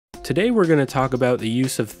Today we're going to talk about the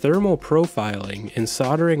use of thermal profiling in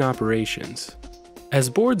soldering operations. As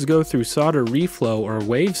boards go through solder reflow or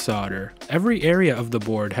wave solder, every area of the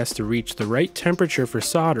board has to reach the right temperature for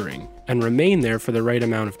soldering and remain there for the right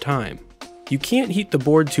amount of time. You can't heat the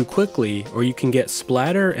board too quickly or you can get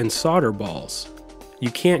splatter and solder balls. You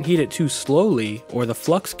can't heat it too slowly or the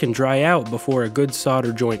flux can dry out before a good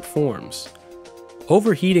solder joint forms.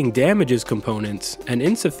 Overheating damages components, and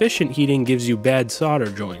insufficient heating gives you bad solder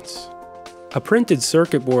joints. A printed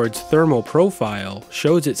circuit board's thermal profile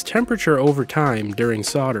shows its temperature over time during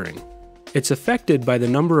soldering. It's affected by the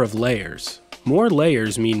number of layers. More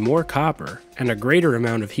layers mean more copper and a greater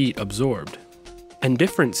amount of heat absorbed. And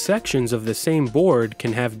different sections of the same board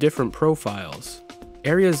can have different profiles.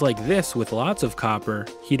 Areas like this with lots of copper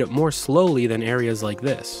heat up more slowly than areas like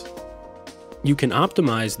this. You can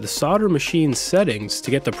optimize the solder machine's settings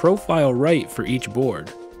to get the profile right for each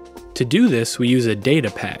board. To do this, we use a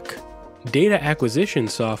data pack, data acquisition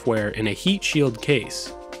software in a heat shield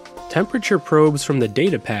case. Temperature probes from the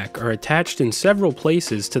data pack are attached in several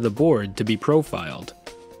places to the board to be profiled.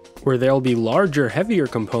 Where there'll be larger, heavier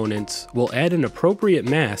components, we'll add an appropriate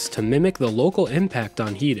mass to mimic the local impact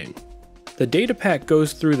on heating. The data pack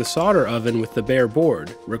goes through the solder oven with the bare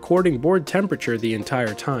board, recording board temperature the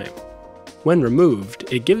entire time. When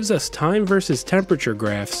removed, it gives us time versus temperature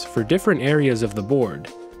graphs for different areas of the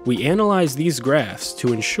board. We analyze these graphs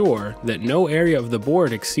to ensure that no area of the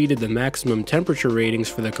board exceeded the maximum temperature ratings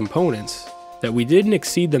for the components, that we didn't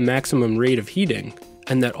exceed the maximum rate of heating,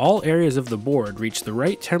 and that all areas of the board reached the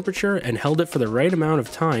right temperature and held it for the right amount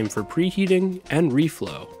of time for preheating and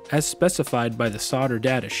reflow, as specified by the solder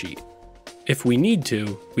datasheet. If we need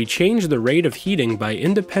to, we change the rate of heating by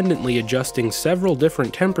independently adjusting several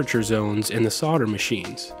different temperature zones in the solder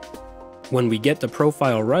machines. When we get the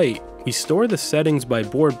profile right, we store the settings by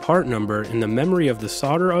board part number in the memory of the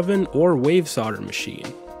solder oven or wave solder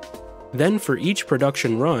machine. Then for each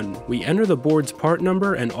production run, we enter the board's part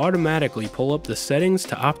number and automatically pull up the settings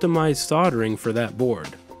to optimize soldering for that board.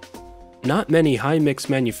 Not many high-mix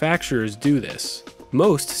manufacturers do this.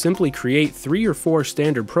 Most simply create 3 or 4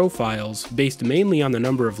 standard profiles based mainly on the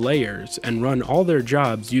number of layers and run all their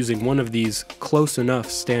jobs using one of these close enough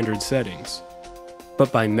standard settings.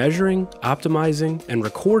 But by measuring, optimizing, and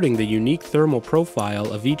recording the unique thermal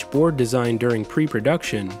profile of each board design during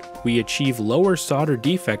pre-production, we achieve lower solder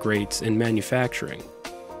defect rates in manufacturing.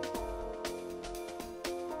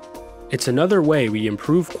 It's another way we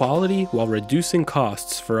improve quality while reducing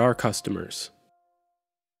costs for our customers.